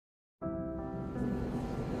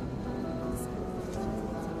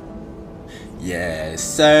Yes,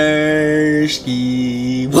 sir.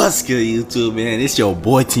 What's good, YouTube, man? It's your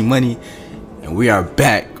boy T Money, and we are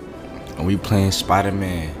back, and we playing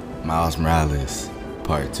Spider-Man Miles Morales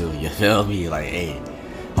Part 2. You feel me? Like, hey,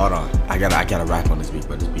 hold on. I gotta rap on this beat,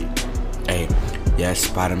 but this beat. Hey, yeah,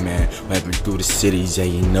 Spider-Man, weapon through the cities, yeah,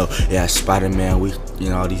 you know. Yeah, Spider-Man,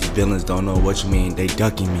 all these villains don't know what you mean. They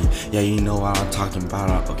ducking me. Yeah, you know what I'm talking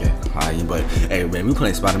about. Okay, alright, but hey, man, we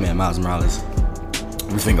playing Spider-Man Miles Morales.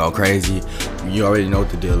 We finna go crazy. You already know what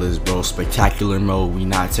the deal is, bro. Spectacular mode. We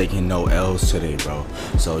not taking no L's today, bro.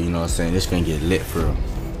 So, you know what I'm saying? This finna get lit for real.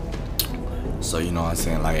 So, you know what I'm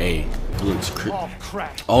saying? Like, hey, it looks creepy.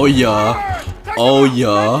 Oh, yeah. Oh,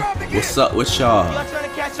 yeah. What's up with y'all?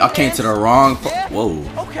 Y'all came to the wrong whoa.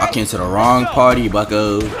 I came to the wrong party,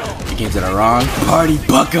 bucko. You came to the wrong party,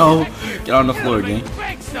 bucko. Get on the floor again.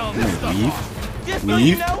 Come here,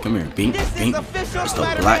 leave. Come here, Bink. It's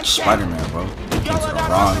the Black Spider-Man, bro. You came to the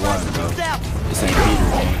wrong one, bro. This ain't Peter,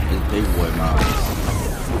 man. It's Big Boy Miles.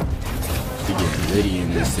 We getting litty in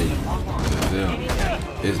this city.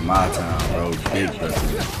 It's my time, bro. Big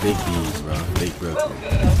Brooklyn. Big B's, bro. Big Brooklyn.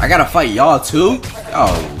 I gotta fight y'all too?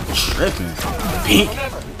 Y'all tripping. Pink.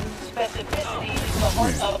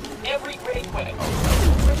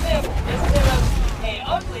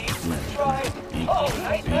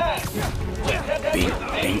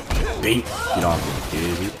 Bink. Get off me.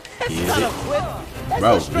 Get it.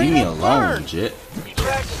 Bro, leave me alone, Jet.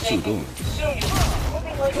 What you doing?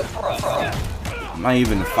 I'm not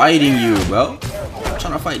even fighting you, bro. I'm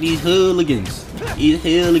trying to fight these hooligans. I'm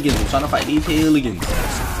trying to fight these hooligans.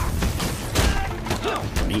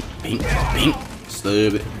 Bink.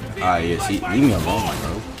 Stupid. Alright, yeah, see, leave me alone,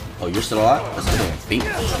 bro. Oh, you're still alive? That's okay. Bink.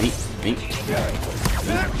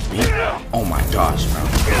 Oh my gosh, bro.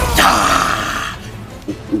 Ah!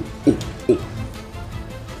 Ooh.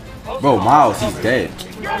 Bro, Miles, he's dead.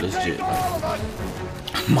 Bro, this shit.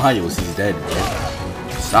 Miles, he's dead, bro.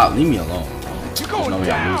 Stop, leave me alone. There's no way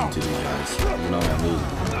I'm losing to these guys. There's no way I'm losing.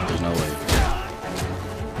 There's no way.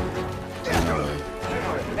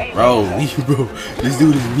 Bro, this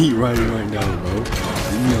dude is meat riding right now, bro.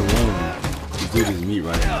 Leave me alone. This dude is meat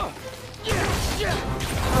right now.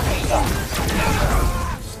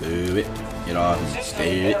 Stupid. Get off.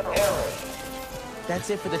 Stupid. That's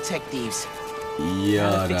it for the tech thieves.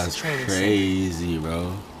 Yeah, that's crazy,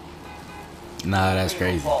 bro. Nah, that's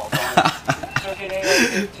crazy.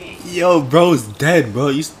 Yo, bro's dead, bro.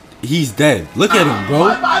 He's dead. Look at him, bro.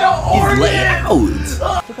 He's laid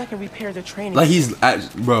out. If I can repair the training. Like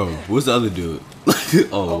bro. What's the other dude?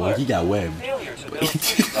 Oh, well, he got webbed.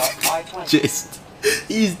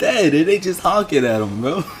 He's dead, and they just honking at him,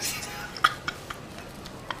 bro.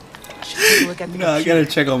 Nah, I gotta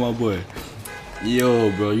check on my boy.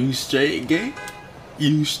 Yo, bro, you straight, gang?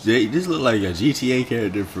 You straight? This look like a GTA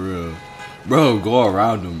character for real. Bro, go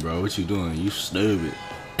around him, bro. What you doing? You stupid.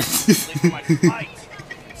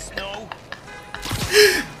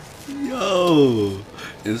 Yo,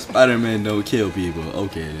 and Spider-Man don't kill people.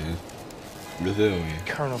 Okay then. You feel me?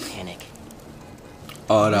 Colonel Panic.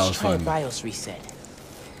 Oh, that was funny. BIOS reset.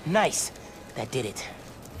 Nice. That did it.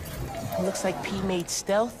 Looks like P made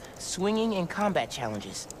stealth, swinging, and combat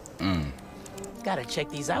challenges. Gotta check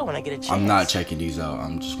these out when I get a chance. I'm not checking these out.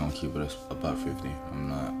 I'm just gonna keep it about 50. I'm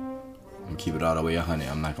gonna keep it all the way 100.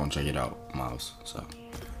 I'm not gonna check it out, Miles. So,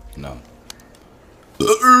 no.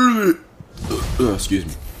 Excuse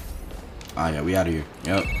me. Ah, yeah, we out of here.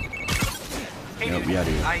 Yep, we out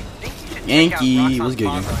of here. Yankee, what's good,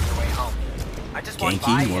 Yankee?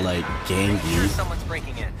 Yankee, more like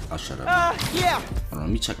Gangy. I'll shut up. Yeah. Hold on, let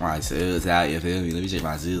me check my sales out. You feel me? Let me check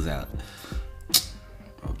my sales out.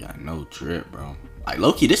 Bro, got no drip, bro. Like,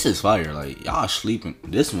 low-key, this is fire. Like, y'all sleeping.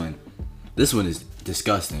 This one is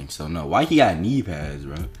disgusting. So no, why he got knee pads,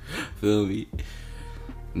 bro? Feel me?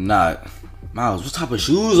 Nah, Miles, what type of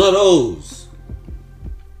shoes are those?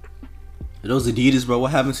 Are those Adidas, bro?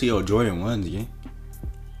 What happened to your Jordan 1s, yeah?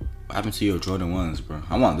 What happened to your Jordan 1s, bro?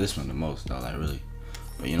 I want this one the most, though, like, really.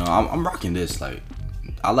 But, you know, I'm rocking this, like,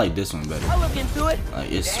 I like this one better. I'll look into it.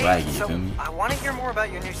 Like, it's swaggy, you feel me? I want to hear more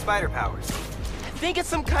about your new spider powers. I think it's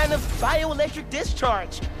some kind of bioelectric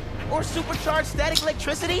discharge. Or supercharged static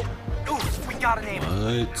electricity. Ooh, we got a name.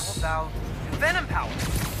 What? How about venom power?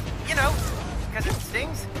 You know, because it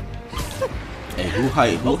stings. Hey, who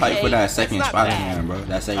hype for that second Spider-Man, bro?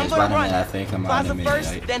 That second Spider-Man, I think come out in a minute,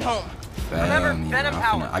 right? Then home.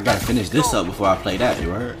 I gotta finish this up before I play that, you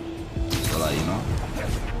heard? So, like, you know,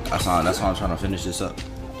 that's why I'm trying to finish this up.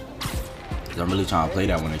 Cause I'm really trying to play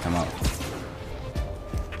that when it come out.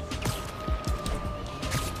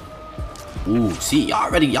 Ooh, see,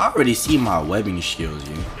 y'all already see my webbing skills,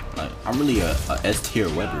 you. Like, I'm really a S tier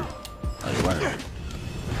webber. Like, whatever.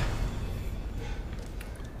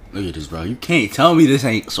 Look at this, bro. You can't tell me this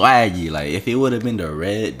ain't swaggy. Like, if it would have been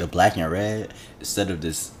the black and red, instead of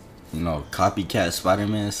this, you know, copycat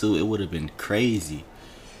Spider-Man suit, it would have been crazy.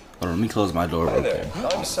 Hold on, let me close my door. Hi there,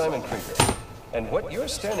 I'm Simon Krieger, and what you're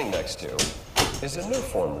standing next to is a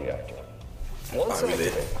Nuform reactor. Once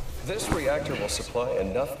activated, this reactor will supply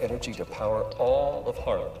enough energy to power all of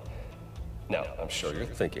Harlem. Now, I'm sure you're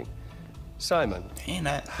thinking, Simon,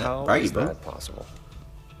 how is that possible?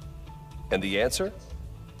 And the answer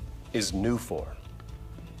is Nuform.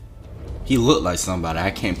 He looked like somebody.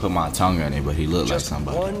 I can't put my tongue on it, but he looked like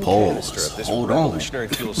somebody. One canister of this revolutionary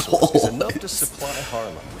fuel source is enough to supply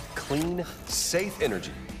Harlem with clean, safe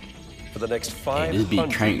energy for the next 500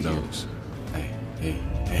 years. Hey.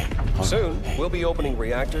 Soon, we'll be opening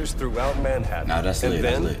reactors throughout Manhattan. Nah, that's lit.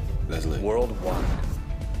 That's lit. Worldwide.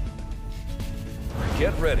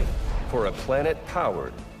 Get ready for a planet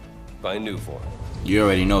powered by Nuform. You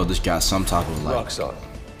already know this got some type of like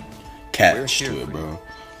catch to it, bro.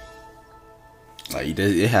 Like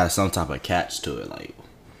it has some type of catch to it. Like,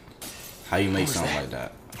 how you make something like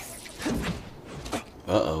that?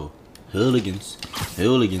 Uh-oh. Hooligans.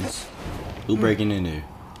 Who breaking in there?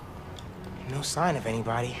 No sign of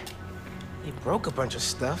anybody. They broke a bunch of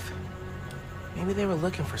stuff. Maybe they were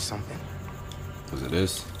looking for something. Was it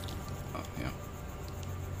this? Oh, yeah.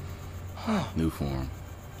 Huh. Nuform.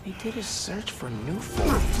 They did a search for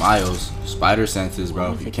Nuform. Miles, spider senses,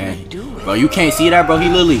 bro. You can't, bro. You can't see that, bro. He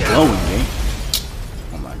literally glowing, man.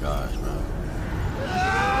 Oh my gosh, bro.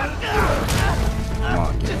 Come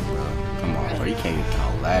on, get him, bro. Come on, bro. You can't get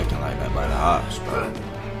caught lagging like that by the ops, bro.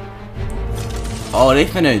 Oh, they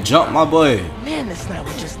finna jump, my boy. Man, this night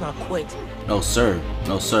would just not quit. No, sir.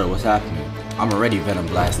 No, sir. What's happening? I'm already venom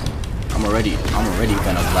blasting. I'm already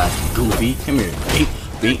venom blasting. Goofy, come here.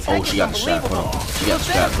 Bink. Oh, she got the strap. Hold on. She got the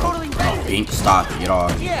strap, bro. Oh, Bink, stop it. Get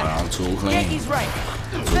off me, bro. I'm too clean. He's right.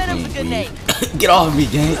 I'm too clean. Get off me,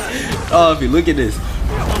 gang. Get off me. Look at this.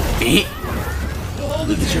 Bink.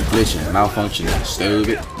 Look at your glitching, malfunctioning,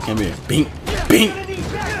 stupid. Come here. Bink.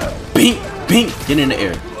 Get in the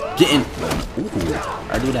air. Get in. Ooh,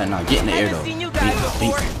 I do that now. Get in the air though.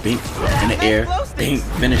 Bink. In the air. Bink.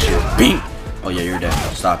 Finish it. Bink. Oh yeah, you're dead.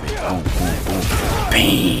 Stop it. Boom.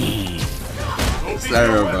 Bang.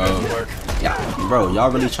 Sir, bro. Yeah, bro.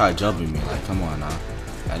 Y'all really try jumping me. Like, come on now.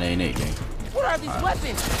 That ain't it, gang. What are these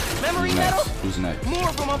weapons? Memory metal? Who's next? More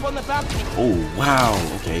of them up on the balcony. Oh wow.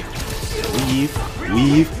 Okay.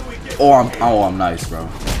 Weave. Oh, I'm nice, bro.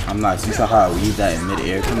 I'm nice. You saw how I weave that in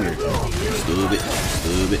midair. Come here. Stupid.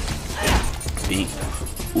 Bink.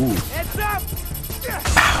 Ooh.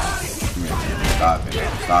 Ow. Come here.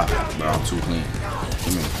 Stop it, bro. I'm too clean.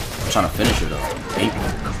 Come here. I'm trying to finish it though. Bink.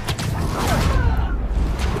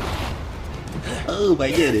 Oh my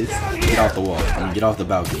goodness. Get off the wall and get off the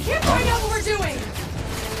balcony.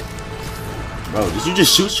 Bro, did you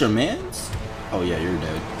just shoot your mans? Oh yeah, you're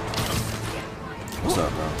dead. What's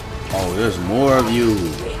up, bro? Oh, there's more of you.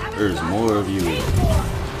 There's more of you,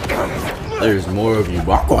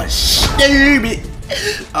 bro.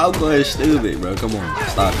 I'm going stupid. Bro. Come on,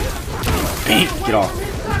 stop it. Bink, get off.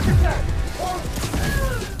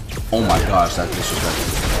 Oh my gosh, that's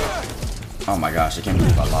disrespectful. Oh my gosh, I can't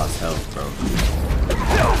believe I lost health, bro.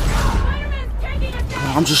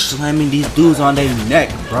 I'm just slamming these dudes on their neck,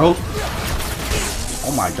 bro.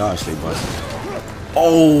 Oh my gosh, they busted.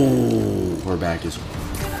 Oh, we're back as well.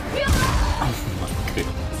 Oh my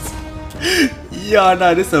goodness. Y'all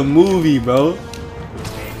know this a movie, bro.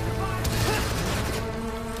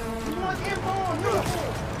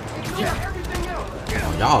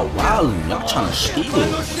 Oh, y'all wildin'. Y'all trying to steal.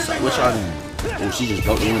 What y'all doing? Oh, she just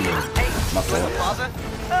broke the window. My fault.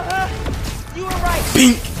 You were right.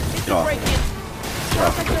 Bink. It's Get off.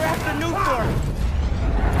 Looks like they're after Nuform.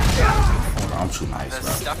 I'm too nice,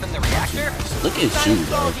 bro. Stuff in the reactor? Look at you,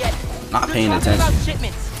 bro. Not paying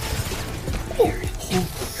attention. Oh,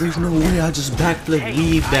 there's no way I just backflip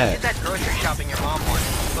weave I that. did that grocery shopping your mom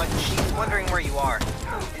wants, but she's wondering where you are.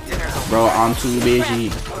 Dinner's over. Bro, I'm too busy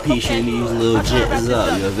piecing these little jits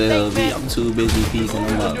up, you feel me? I'm too busy piecing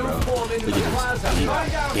them up, bro. Look at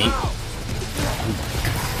this. Bink.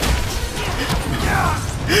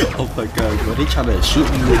 Oh my god, bro. They trying to shoot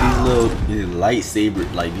me with these lightsaber,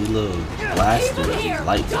 like these little blasters, these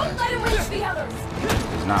light blasters.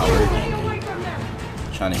 It's not working.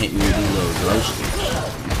 Trying to hit me with these little glow sticks.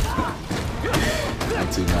 I'm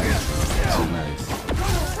too nice, bro. Too nice.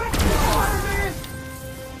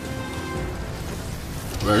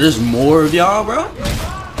 Bro, there's more of y'all, bro.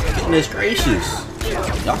 Goodness gracious.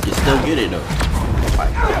 Y'all can still get it though. Oh my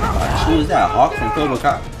gosh. Who is that? Hawk from Cobra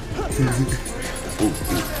Kai? Ooh.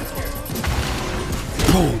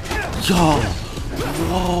 Yo,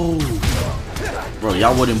 whoa. Bro,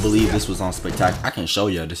 y'all wouldn't believe this was on spectacular. I can show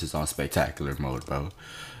you this is on spectacular mode, bro.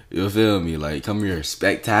 You feel me? Like, come here,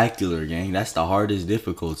 spectacular, gang. That's the hardest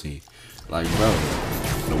difficulty. Like, bro,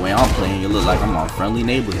 the way I'm playing, it look like I'm on friendly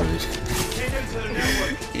neighborhood.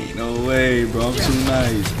 Ain't no way, bro. I'm too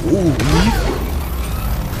nice. Ooh,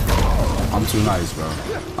 I'm too nice, bro.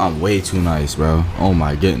 I'm way too nice, bro. Oh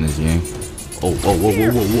my goodness, gang. Oh, whoa, whoa,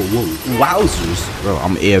 whoa, whoa, whoa, whoa. Wowzers. Bro,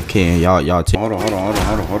 I'm AFK and y'all take. Hold on.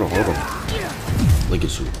 Look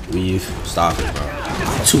at you. Weave. Stop it, bro.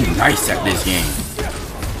 I'm too nice at this game.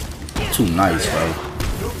 Too nice, bro.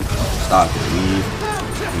 Stop it. Weave.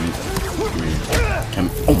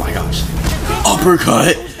 Oh my gosh.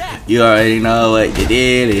 Uppercut. You already know what you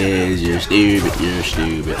did is. You're stupid. You're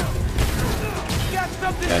stupid.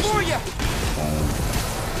 That's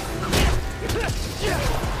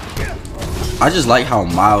I just like how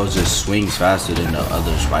Miles just swings faster than the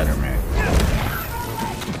other Spider-Man.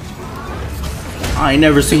 I ain't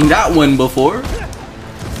never seen that one before.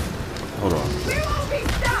 Hold on.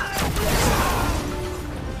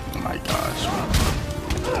 Oh my gosh.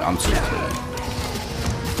 I'm too good.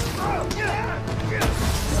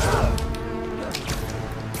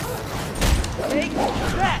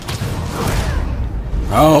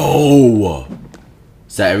 Oh.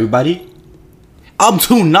 Is that everybody? I'm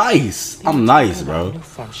too nice. I'm nice, bro. New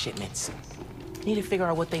farm shipments. Need to figure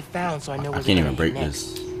out what they found so I know. I can't even break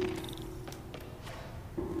this.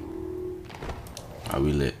 Are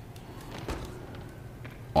we lit?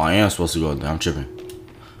 Oh, I am supposed to go there. I'm tripping.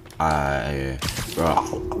 Bro, I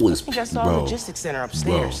was, I saw bro, logistics center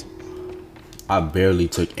upstairs. Bro, I barely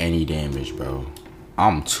took any damage, bro.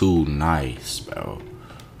 I'm too nice, bro.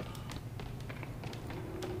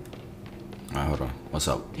 Alright, hold on. What's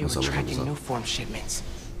up? They were tracking new form shipments,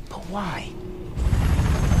 but why?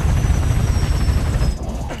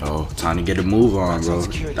 Oh, time to get a move on, bro.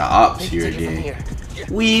 The ops here again.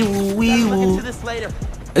 Wee woo, wee woo.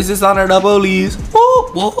 Is this on the police?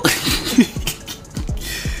 Woo, woo.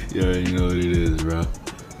 You already know what it is, bro.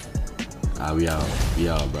 We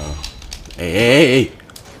out, bro. Hey.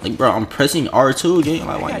 Like, bro, I'm pressing R2 again.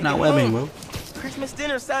 Like, why you not webbing, bro? Christmas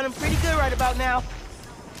dinner sounding pretty good right about now.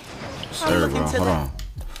 Sir, bro,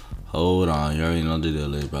 hold on. You already know the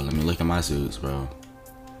deal is, bro. Let me look at my suits, bro.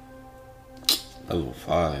 Level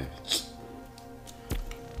 5.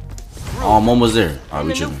 Oh, I'm almost there. Alright,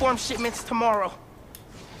 we chilling. New form shipments tomorrow.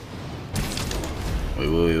 Wait.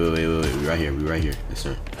 We right here. Yes,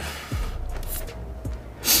 sir.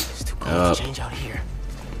 It's too cold to change out here.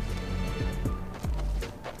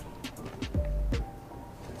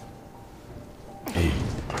 Hey.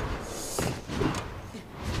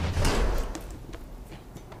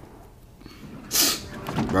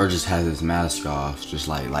 Bro just has his mask off, just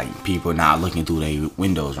like people not looking through their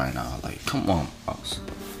windows right now. Like, come on, boss.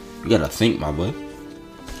 You gotta think, my boy.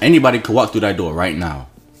 Anybody could walk through that door right now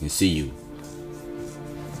and see you.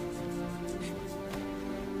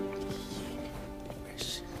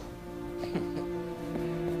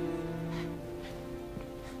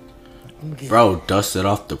 Bro, dusted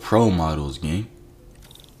off the pro models, gang.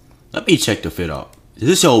 Let me check the fit out. Is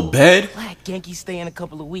this your bed? Black Genki staying a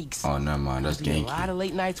couple of weeks. Oh, never mind. That's Genki. A lot of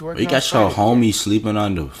late nights working. You got your homie sleeping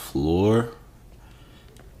on the floor?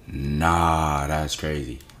 Nah, that's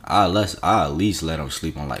crazy. I'll at least let him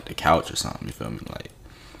sleep on like the couch or something. You feel me? Like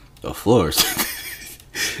the floors.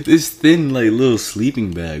 This thin like little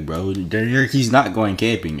sleeping bag, bro. He's not going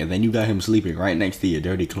camping, and then you got him sleeping right next to your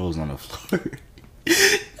dirty clothes on the floor.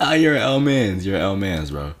 Ah, you're an L-mans. You're an L-mans,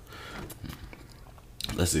 bro.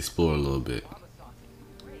 Let's explore a little bit.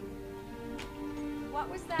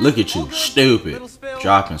 Look at you, stupid,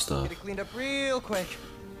 dropping stuff. Get it cleaned up real quick.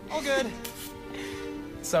 All good.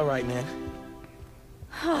 It's all right, man.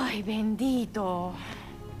 Ay, bendito.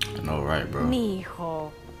 I know, right, bro? Mi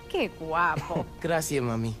hijo, qué guapo. Gracias,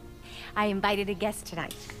 mami. I invited a guest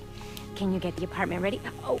tonight. Can you get the apartment ready?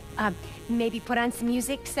 Oh, maybe put on some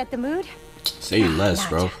music to set the mood? Say less,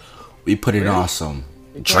 bro. We put it on some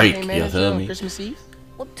Drake, you feel me? Christmas Eve?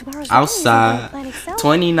 Well, tomorrow's Outside,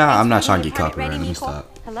 29. I'm not trying to get copyrighted. Let me stop.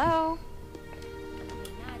 Hello?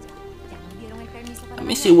 Let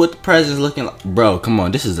me see what the present's looking like. Bro, come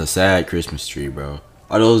on. This is a sad Christmas tree, bro.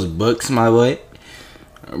 Are those books, my boy?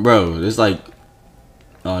 Bro, it's like...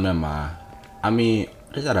 Oh, never mind. I mean,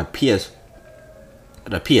 is that a PS5?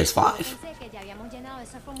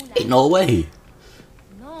 Ain't no way.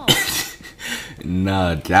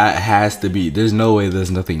 Nah, that has to be. There's no way there's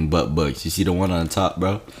nothing but books. You see the one on the top,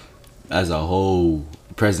 bro? That's a whole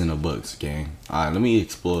present of books, gang. Alright, let me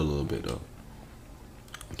explore a little bit, though.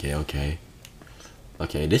 Okay.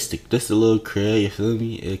 Okay, this the little crib, you feel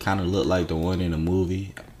me? It kind of looked like the one in the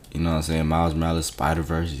movie. You know what I'm saying? Miles Morales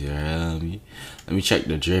Spider-Verse, you feel me? Let me check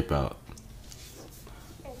the drip out.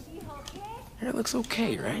 It looks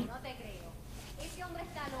okay, right?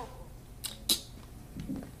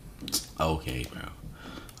 Okay, bro.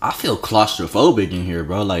 I feel claustrophobic in here,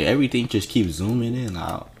 bro. Like, everything just keeps zooming in and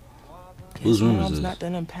out. Whose room is Mom's this? not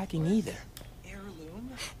done unpacking either.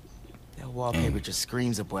 Heirloom? That wallpaper just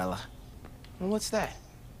screams Abuela. And what's that?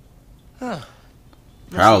 Huh. Must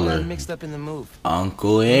have Prowler. gotten mixed up in the move.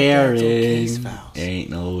 Uncle Dad's old Aaron. case files. Ain't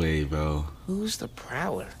no way, bro. Who's the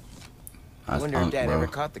Prowler? I That's wonder Unc, if Dad bro. ever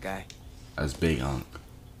caught the guy. That's Big Unc.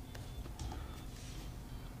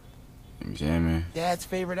 You see me? Dad's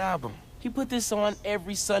favorite album. He put this on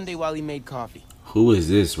every Sunday while he made coffee. Who is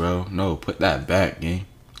this, bro? No, put that back, gang.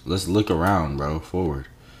 Let's look around, bro. Forward.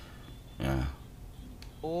 Yeah.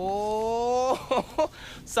 Oh,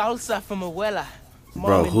 salsa from Abuela. Mom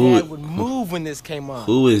Bro, and who- Dad would move when this came on.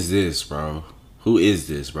 Who is this, bro? Who is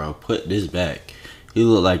this, bro? Put this back. He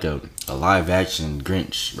look like a live action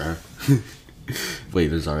Grinch, bro. Wait,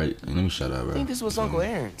 this already. Let me shut up, bro. I think this was Uncle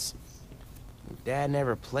Aaron's. Dad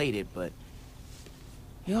never played it, but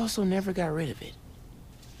he also never got rid of it.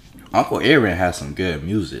 Uncle Aaron has some good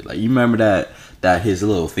music. Like, you remember that his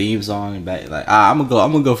little theme song back? Like, I'm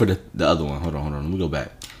gonna go for the other one. Hold on. Let me go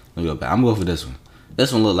back. I'm gonna go for this one.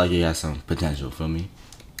 This one looked like it has some potential for me.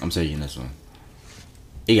 I'm taking this one.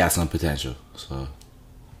 It got some potential. So,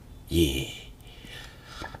 yeah.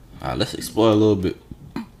 Alright, let's explore a little bit.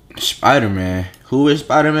 Spider-Man. Who is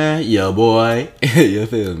Spider-Man? Your boy. You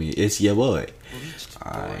feel me? It's your boy.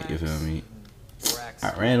 Alright, you feel me?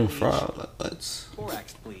 Alright, random fraud. Let's.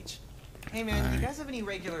 Borax bleach. Hey man, you guys have any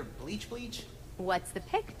regular bleach? What's the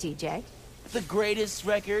pick, DJ? The greatest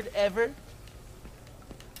record ever.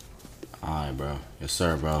 Alright, bro. Yes,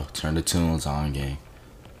 sir, bro. Turn the tunes on, gang.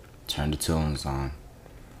 Turn the tunes on.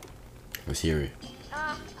 Let's hear it.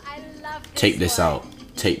 I love this Take this one. out.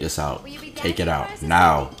 Take this out. Will you be Take it dancing out. for us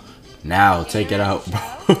Now. Now, take it out,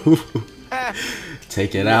 bro.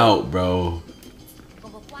 Take it out, bro.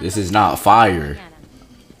 This is not fire.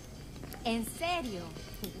 En serio?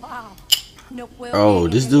 Wow. No puedo Bro,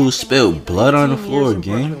 creer this que dude me spilled hayas blood on the 18 floor, years in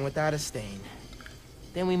gang. Brooklyn without a stain.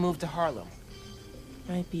 Then we moved to Harlem.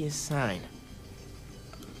 Might be a sign.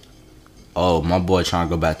 Oh, my boy trying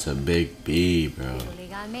to go back to Big B, bro. tenido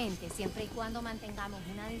legalmente, siempre y cuando mantengamos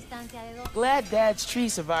una distancia de dos. Glad Dad's tree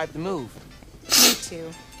survived the move. Me too.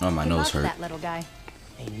 Oh, my Good nose luck, hurt. that little guy.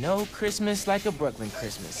 Ain't no Christmas like a Brooklyn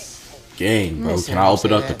Christmas. Gang, bro. Listen, Can I I'll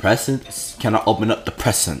open say up the that. presents? Can I open up the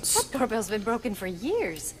presents? That doorbell's been broken for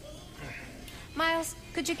years. Miles,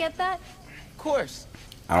 could you get that? Of course.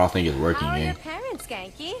 I don't think it's working, How are your gang. parents,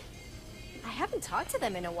 Ganky? I haven't talked to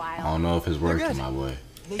them in a I while. don't know if it's working, good. my boy.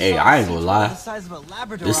 They Hey, saw I a ain't gonna sea turtle lie. the size of a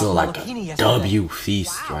Labrador This off look like Bikini a yesterday. W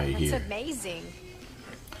feast Wow, right that's here. amazing.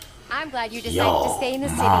 I'm glad you decided to Yo, stay in the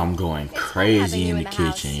city. mom going It's fun crazy having you in the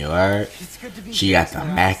house. kitchen, you heard? It's good to be She got the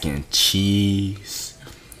back. mac and cheese.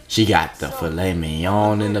 She got the filet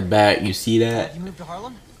mignon in the back. You see that? You moved to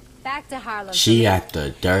Harlem? Back to Harlem. She for me. got the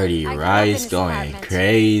dirty I grew up in rice this going apartment.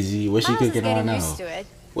 crazy. What's she Miles is cooking getting on now? used to it.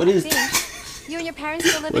 What I is think. that? You and your parents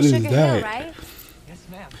still live What in is Sugar Hill, that? right? Yes,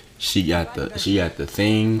 ma'am. She got the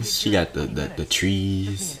things. She got the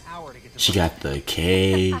trees. An hour to get to She got the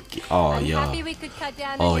cake. Oh I'm yeah. happy we could cut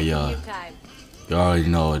down Oh, on your yeah. commute time. You already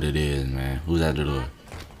know what it is, man. Who's at the door?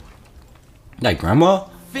 That grandma?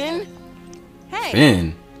 Finn? Hey,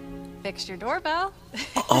 Finn. fixed your doorbell.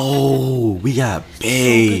 Oh, we got So good to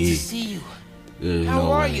Babe. see you. There's How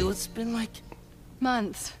no are way. you? It's been like...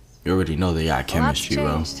 Months. You already know they got A lot's chemistry,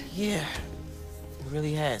 bro. changed. Yeah. It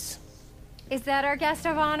really has. Is that our guest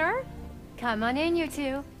of honor? Come on in, you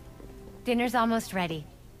two. Dinner's almost ready.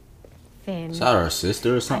 Finn, Is that our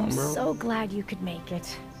sister or I'm something, bro? so glad you could make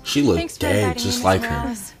it. She looked Thanks for dead inviting just me, like Mr. her.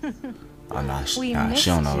 Morales. Oh, nah, We she missed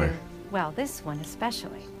don't know you. her. Well, this one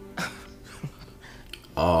especially.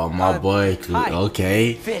 Oh, my boy. hi.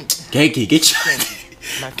 Okay. Finn. Genki, get your...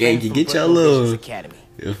 My friend Genki, from get your Brooklyn Business little... Academy.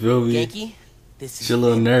 You feel me? Genki, this Get is your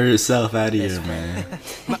little Finn, nerd self out of Best here, man.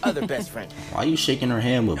 my other best friend. Why you shaking her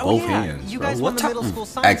hand with Oh, both yeah. hands, You bro? guys What won the type middle school of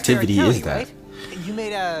science fair at activity County, is that? right? You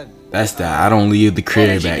made a... That's the I don't leave the crib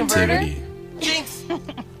Energy converter? activity. Jinx!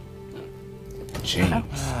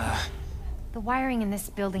 Jinx. The wiring in this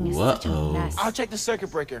building is such a Uh-oh. mess. I'll check the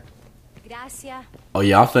circuit breaker. Gracias. Oh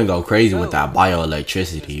yeah, I'm finna go crazy with that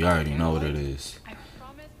bioelectricity. You already know what it is. I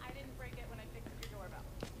promise I didn't break it when I fixed your doorbell.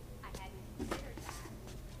 I hadn't considered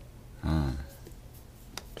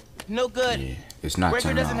that. No good. Yeah, it's not Breaker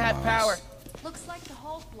turning doesn't on. have my power. ass. Looks like the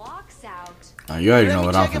whole block's out. You already Let know me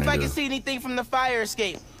what check I'm if I finna can do. see anything from the fire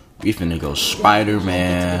escape. We finna go Get to the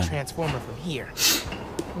Spider-Man. transformer from here.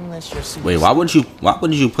 Unless your suit Wait, is- why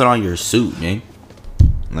wouldn't you put on your suit, man?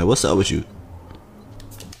 Like, what's up with you?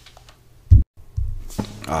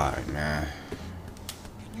 Alright, man.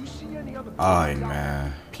 Alright,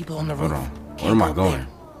 man. People on the Hold roof. on. Can't Where am I go going? there.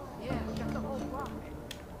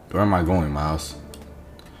 Where am I going, Miles?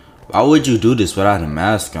 Why would you do this without a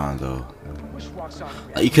mask on, though?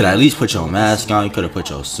 Like, you could at least put your mask on. You could have put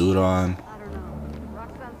your suit on.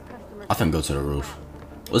 I finna go to the roof.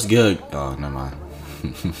 What's good? Oh, never mind.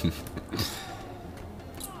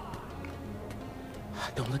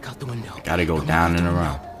 Don't look out the window. Gotta go down and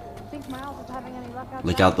around.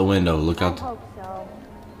 Look out the window. Look out.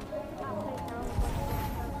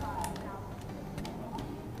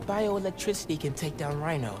 Bioelectricity can take down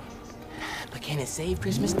Rhino. But can it save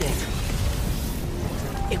Christmas Day?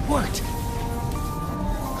 It worked!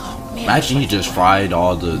 Oh, man, Imagine he just fried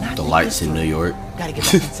all the Not lights this in New one. York. Gotta get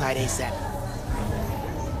back inside ASAP.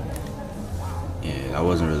 Yeah, that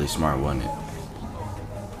wasn't really smart, wasn't it?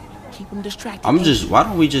 Keep him distracted. Why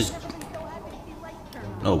don't we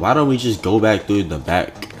just go back through the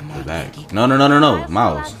back? The back. No,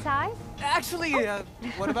 Miles. Outside? Actually,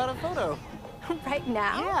 what about a photo? Right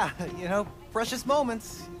now? Yeah, you know, precious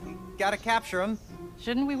moments. You gotta capture them.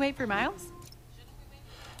 Shouldn't we wait for Miles?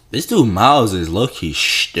 This dude Miles is low-key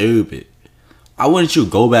stupid. Why wouldn't you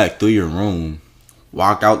go back through your room,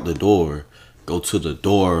 walk out the door, go to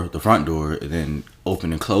the front door, and then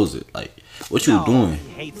open and close it? Like, what you doing? He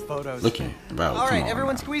hates photos. Looking, bro. All come right, on,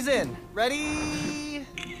 everyone, now. squeeze in. Ready?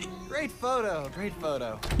 Great photo. Great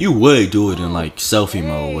photo. You would do it in like selfie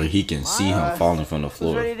mode where he can see him falling from the Who's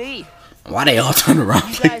floor. ready to eat? Why they all turn around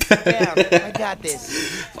You like guys sit down. that? I got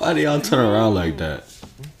this. Why they all turn around like that?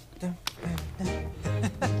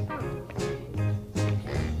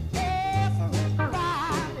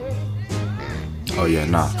 Oh yeah,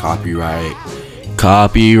 nah, copyright.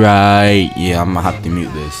 Copyright. Yeah, I'm gonna have to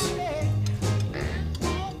mute this.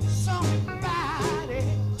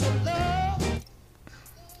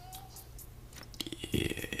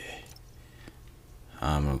 Yeah.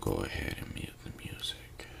 I'm gonna go ahead and mute the music.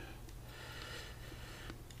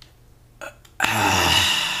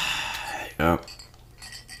 Yep.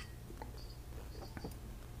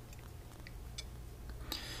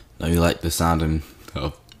 Know you like the sound of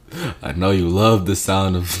I know you love the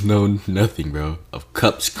sound of nothing, bro. Of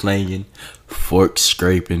cups clanging, forks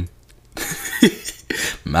scraping,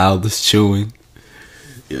 mouths chewing.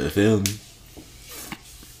 You feel me?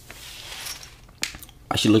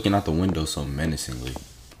 Why she looking out the window so menacingly?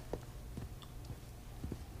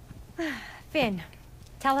 Finn,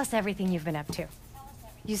 tell us everything you've been up to.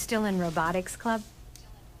 You still in robotics club?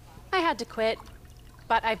 I had to quit,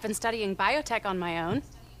 but I've been studying biotech on my own.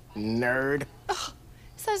 Nerd.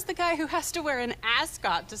 Says the guy who has to wear an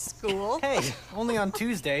ascot to school. Hey, only on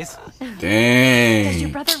Tuesdays. Dang. Does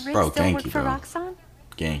your brother Rick Bro, still work Genki, for bro. Roxxon?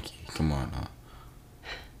 Genki, come on now.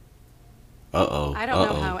 Uh-oh. I don't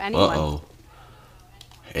know how anyone-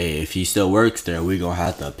 Hey, if he still works there, we gonna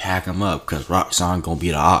have to pack him up, cause Roxxon gonna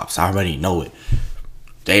be the ops. I already know it.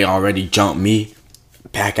 They already jumped me.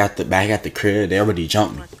 Back at the crib, they already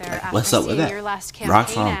jumped me. Worked there Like, after what's up with seeing that? Your last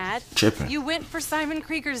campaign ad. Roxxon tripping. You went for Simon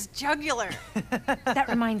Krieger's jugular. That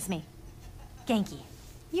reminds me. Genki,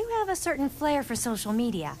 you have a certain flair for social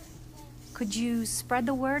media. Could you spread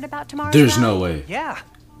the word about tomorrow's There's rally? no way. Yeah,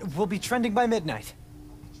 we'll be trending by midnight.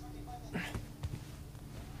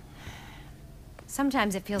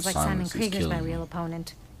 Sometimes it feels like Simon Silence is Krieger's my killing me. real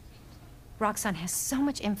opponent. Roxxon has so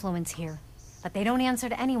much influence here, but they don't answer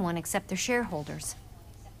to anyone except their shareholders.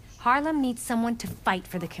 Harlem needs someone to fight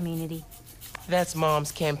for the community. That's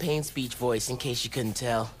Mom's campaign speech voice, in case you couldn't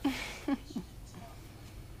tell.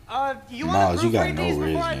 You Miles, want you to got proofread no these riz,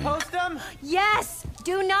 before I man. post them? Yes!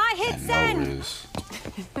 Do not hit No send! riz.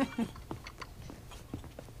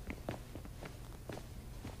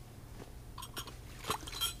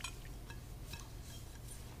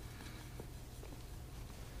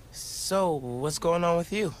 So, what's going on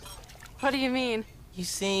with you? What do you mean? You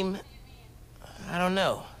seem, I don't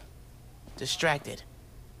know, distracted.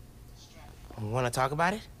 Want to talk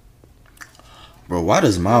about it? Bro, why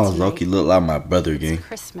does Miles Loki look like my brother, gang?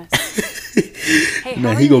 Christmas. Hey,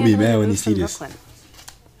 Man, how he are gonna you be handling mad the when he move see from this. Brooklyn?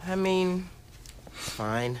 I mean,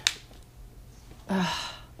 fine.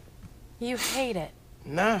 You hate it.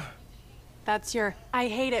 Nah. That's your I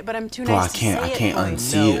hate it, but I'm too Bro, nice I can't to say it.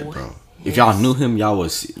 unsee it, No. bro. If y'all knew him, y'all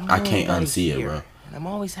was I I'm can't nobody unsee it, here, bro. And I'm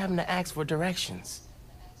always having to ask for directions.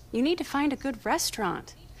 You need to find a good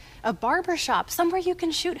restaurant, a barber shop, somewhere you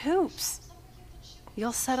can shoot hoops.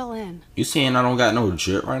 You'll settle in. You saying I don't got no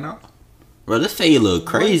drip right now? Bro, this fade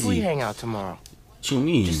look What if we crazy. hang out tomorrow? What you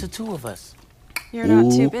mean? Just the two of us. You're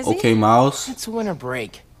not too busy? Okay, Miles. It's winter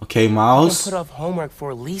break. Okay, I can Miles. put off homework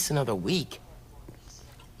for at least another week.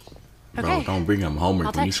 Bro, Okay. don't bring him homework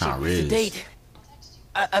I'll when you text trying to you. riz. Date.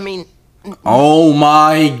 I mean, Oh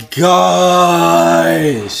my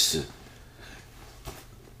gosh.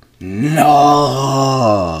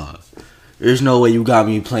 No. There's no way you got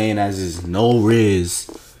me playing as this no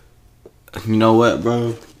riz. You know what,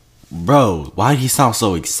 bro? Bro, why he sound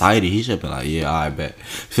so excited? He should be like, yeah, I bet.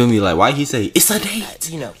 Feel me? Like, why he say, it's a date?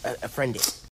 you know, a friend date.